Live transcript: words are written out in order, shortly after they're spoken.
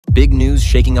Big news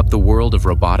shaking up the world of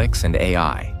robotics and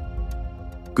AI.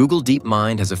 Google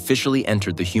Deepmind has officially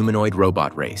entered the humanoid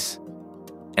robot race.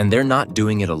 And they're not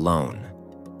doing it alone.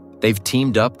 They've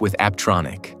teamed up with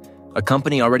Apptronik, a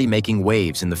company already making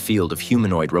waves in the field of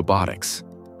humanoid robotics.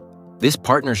 This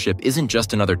partnership isn't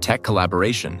just another tech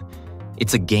collaboration,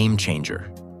 it's a game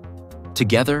changer.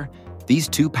 Together, these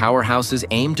two powerhouses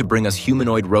aim to bring us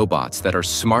humanoid robots that are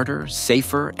smarter,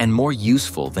 safer, and more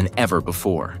useful than ever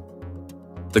before.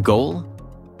 The goal?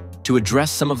 To address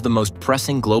some of the most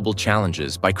pressing global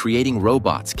challenges by creating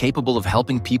robots capable of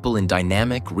helping people in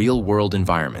dynamic, real-world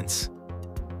environments.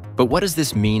 But what does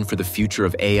this mean for the future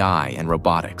of AI and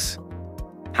robotics?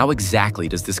 How exactly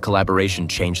does this collaboration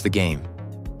change the game?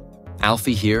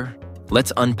 Alfie here,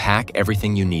 let's unpack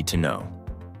everything you need to know.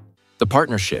 The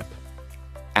partnership.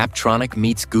 Apptronik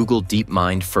meets Google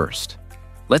Deepmind first.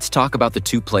 Let's talk about the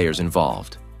two players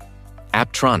involved.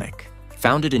 Apptronik,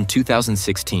 founded in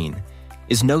 2016,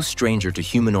 is no stranger to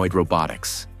humanoid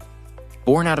robotics.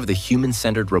 Born out of the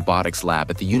Human-Centered Robotics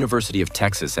Lab at the University of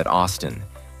Texas at Austin,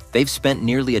 they've spent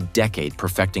nearly a decade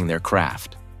perfecting their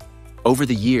craft. Over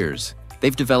the years,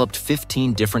 they've developed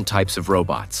 15 different types of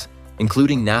robots,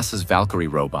 including NASA's Valkyrie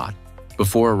robot,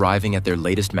 before arriving at their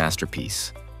latest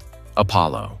masterpiece,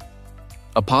 Apollo.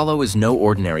 Apollo is no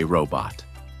ordinary robot.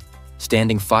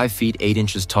 Standing 5 feet 8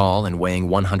 inches tall and weighing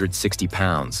 160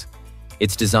 pounds,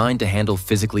 it's designed to handle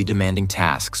physically demanding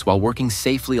tasks while working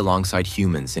safely alongside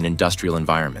humans in industrial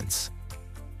environments.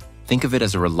 Think of it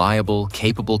as a reliable,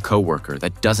 capable coworker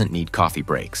that doesn't need coffee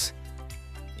breaks.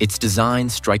 Its design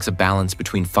strikes a balance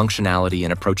between functionality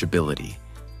and approachability,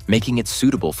 making it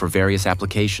suitable for various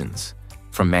applications,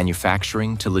 from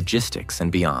manufacturing to logistics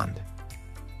and beyond.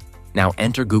 Now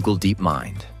enter Google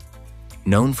Deepmind.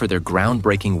 Known for their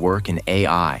groundbreaking work in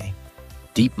AI,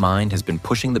 Deepmind has been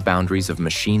pushing the boundaries of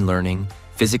machine learning,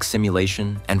 physics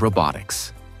simulation, and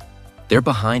robotics. They're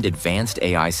behind advanced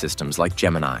AI systems like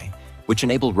Gemini, which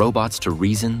enable robots to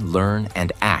reason, learn,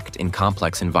 and act in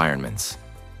complex environments.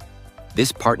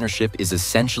 This partnership is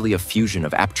essentially a fusion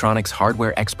of Apptronik's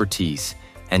hardware expertise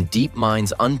and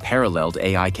Deepmind's unparalleled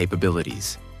AI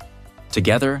capabilities.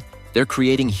 Together, they're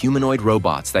creating humanoid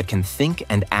robots that can think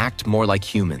and act more like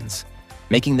humans,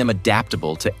 making them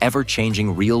adaptable to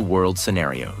ever-changing real-world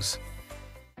scenarios.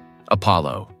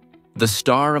 Apollo, the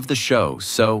star of the show.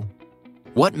 So,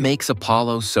 what makes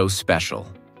Apollo so special?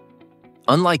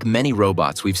 Unlike many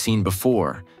robots we've seen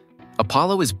before,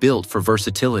 Apollo is built for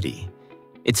versatility.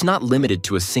 It's not limited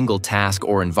to a single task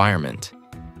or environment.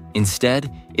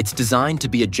 Instead, it's designed to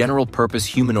be a general-purpose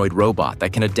humanoid robot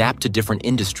that can adapt to different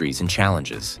industries and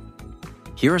challenges.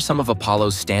 Here are some of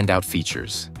Apollo's standout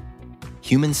features.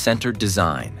 Human-centered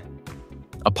design.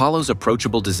 Apollo's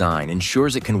approachable design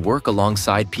ensures it can work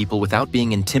alongside people without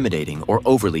being intimidating or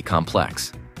overly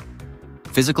complex.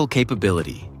 Physical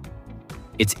capability.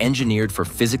 It's engineered for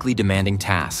physically demanding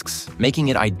tasks, making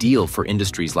it ideal for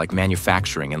industries like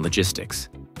manufacturing and logistics.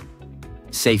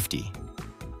 Safety.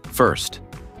 First,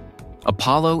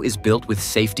 Apollo is built with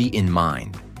safety in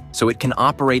mind, so it can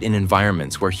operate in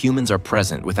environments where humans are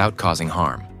present without causing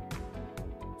harm.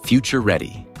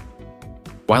 Future-ready.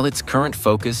 While its current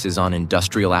focus is on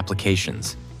industrial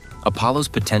applications, Apollo's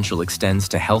potential extends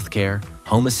to healthcare,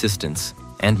 home assistance,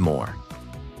 and more.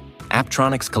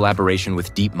 Apptronik's collaboration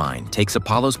with Deepmind takes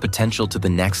Apollo's potential to the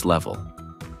next level.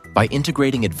 By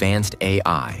integrating advanced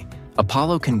AI,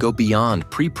 Apollo can go beyond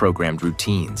pre-programmed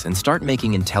routines and start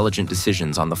making intelligent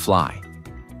decisions on the fly.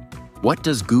 What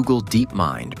does Google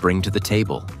Deepmind bring to the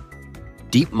table?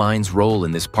 Deepmind's role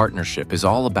in this partnership is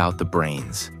all about the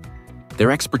brains. Their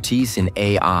expertise in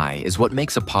AI is what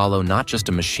makes Apollo not just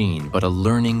a machine, but a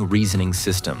learning, reasoning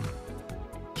system.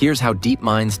 Here's how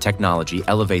Deepmind's technology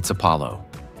elevates Apollo.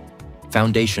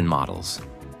 Foundation models.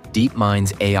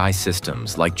 Deepmind's AI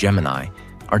systems, like Gemini,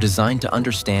 are designed to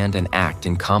understand and act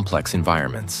in complex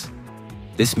environments.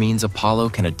 This means Apollo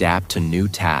can adapt to new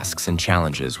tasks and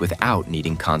challenges without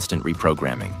needing constant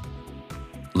reprogramming.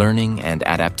 Learning and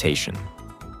adaptation.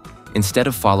 Instead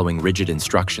of following rigid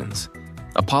instructions,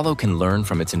 Apollo can learn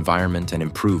from its environment and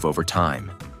improve over time.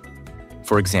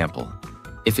 For example,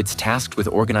 if it's tasked with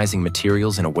organizing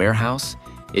materials in a warehouse,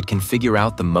 it can figure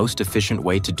out the most efficient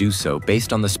way to do so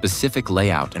based on the specific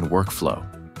layout and workflow.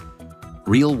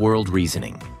 Real-world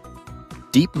reasoning.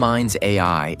 Deepmind's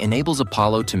AI enables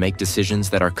Apollo to make decisions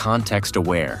that are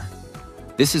context-aware.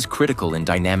 This is critical in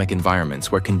dynamic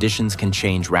environments where conditions can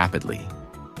change rapidly.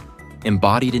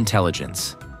 Embodied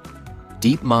intelligence.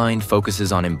 Deepmind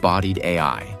focuses on embodied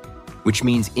AI, which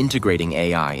means integrating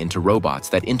AI into robots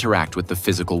that interact with the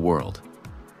physical world.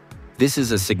 This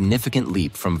is a significant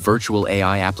leap from virtual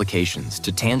AI applications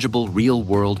to tangible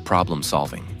real-world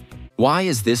problem-solving. Why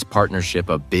is this partnership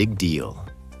a big deal?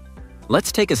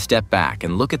 Let's take a step back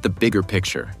and look at the bigger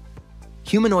picture.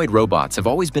 Humanoid robots have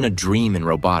always been a dream in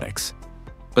robotics,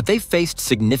 but they've faced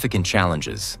significant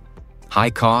challenges.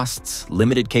 High costs,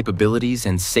 limited capabilities,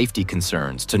 and safety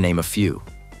concerns, to name a few.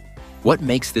 What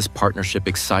makes this partnership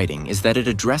exciting is that it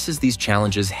addresses these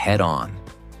challenges head-on.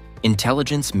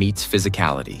 Intelligence meets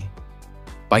physicality.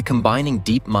 By combining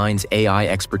Deepmind's AI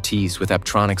expertise with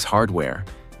Apptronik's hardware,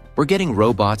 we're getting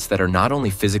robots that are not only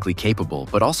physically capable,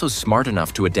 but also smart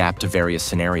enough to adapt to various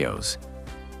scenarios.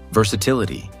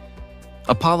 Versatility.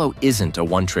 Apollo isn't a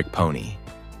one-trick pony.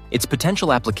 Its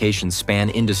potential applications span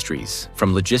industries,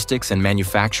 from logistics and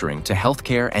manufacturing to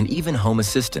healthcare and even home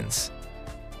assistance.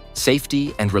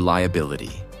 Safety and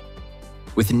reliability.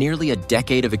 With nearly a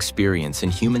decade of experience in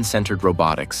human-centered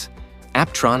robotics,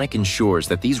 Apptronik ensures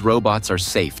that these robots are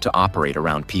safe to operate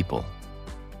around people.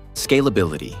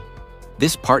 Scalability.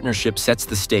 This partnership sets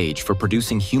the stage for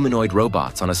producing humanoid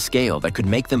robots on a scale that could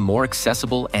make them more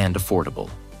accessible and affordable.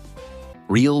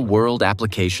 Real-world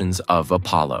applications of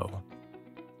Apollo.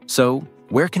 So,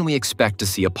 where can we expect to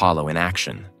see Apollo in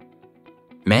action?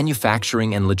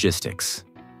 Manufacturing and logistics.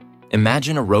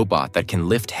 Imagine a robot that can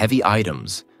lift heavy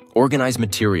items, organize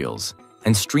materials,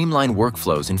 and streamline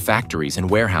workflows in factories and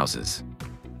warehouses.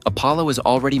 Apollo is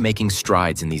already making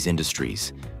strides in these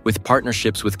industries, with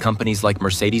partnerships with companies like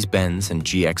Mercedes-Benz and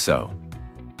GXO.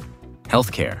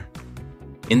 Healthcare.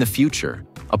 In the future,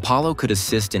 Apollo could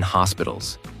assist in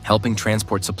hospitals, helping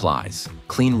transport supplies,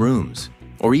 clean rooms,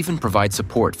 or even provide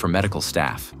support for medical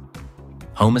staff.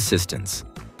 Home assistance.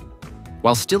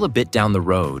 While still a bit down the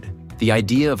road, the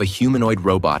idea of a humanoid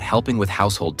robot helping with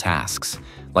household tasks,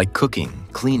 like cooking,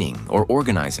 cleaning, or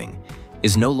organizing,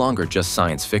 is no longer just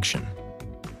science fiction.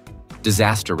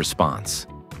 Disaster response.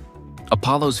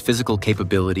 Apollo's physical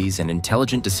capabilities and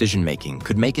intelligent decision-making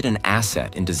could make it an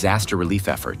asset in disaster relief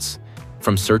efforts,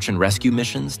 from search and rescue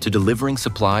missions to delivering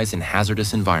supplies in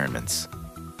hazardous environments.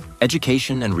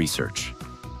 Education and research.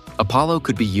 Apollo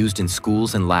could be used in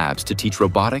schools and labs to teach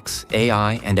robotics,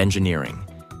 AI, and engineering,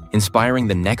 inspiring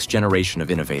the next generation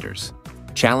of innovators,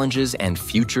 challenges, and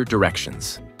future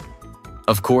directions.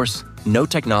 Of course, no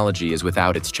technology is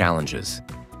without its challenges.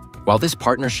 While this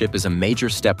partnership is a major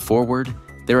step forward,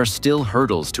 there are still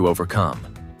hurdles to overcome.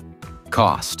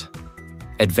 Cost.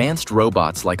 Advanced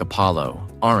robots like Apollo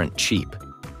aren't cheap.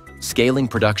 Scaling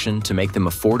production to make them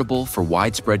affordable for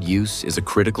widespread use is a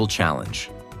critical challenge.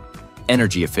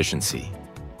 Energy efficiency.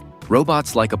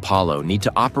 Robots like Apollo need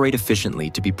to operate efficiently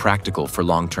to be practical for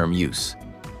long-term use.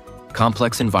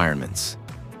 Complex environments.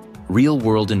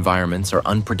 Real-world environments are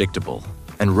unpredictable,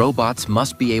 and robots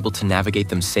must be able to navigate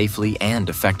them safely and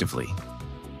effectively.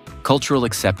 Cultural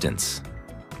acceptance.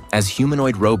 As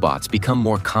humanoid robots become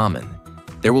more common,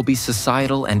 there will be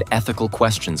societal and ethical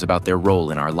questions about their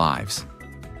role in our lives.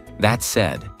 That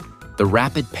said, the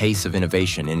rapid pace of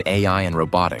innovation in AI and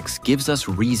robotics gives us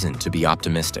reason to be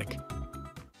optimistic.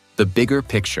 The bigger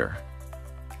picture.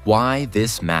 Why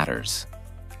this matters.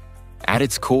 At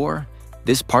its core,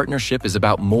 this partnership is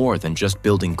about more than just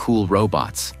building cool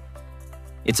robots.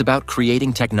 It's about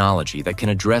creating technology that can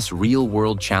address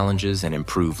real-world challenges and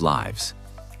improve lives.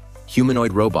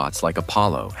 Humanoid robots like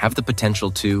Apollo have the potential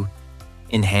to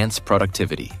enhance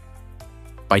productivity.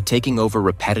 By taking over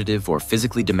repetitive or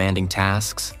physically demanding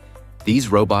tasks, these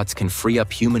robots can free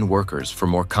up human workers for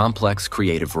more complex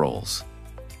creative roles.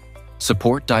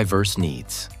 Support diverse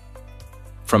needs.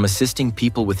 From assisting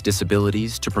people with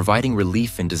disabilities to providing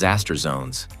relief in disaster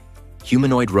zones,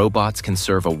 humanoid robots can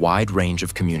serve a wide range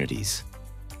of communities.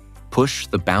 Push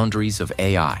the boundaries of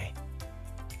AI.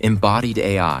 Embodied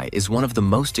AI is one of the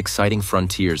most exciting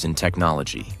frontiers in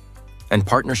technology, and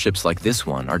partnerships like this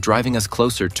one are driving us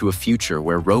closer to a future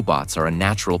where robots are a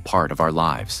natural part of our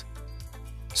lives.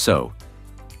 So,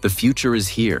 the future is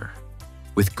here.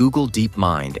 With Google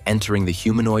Deepmind entering the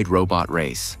humanoid robot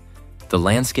race, the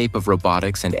landscape of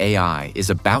robotics and AI is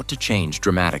about to change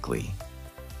dramatically.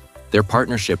 Their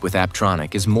partnership with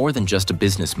Apptronik is more than just a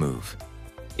business move.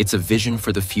 It's a vision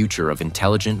for the future of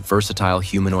intelligent, versatile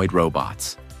humanoid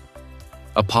robots.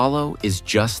 Apollo is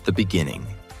just the beginning.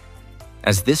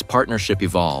 As this partnership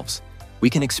evolves, we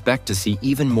can expect to see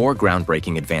even more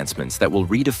groundbreaking advancements that will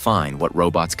redefine what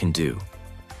robots can do.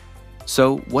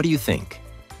 So, what do you think?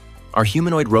 Are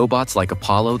humanoid robots like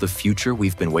Apollo the future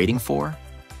we've been waiting for?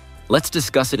 Let's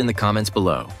discuss it in the comments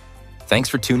below. Thanks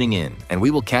for tuning in, and we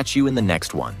will catch you in the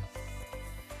next one.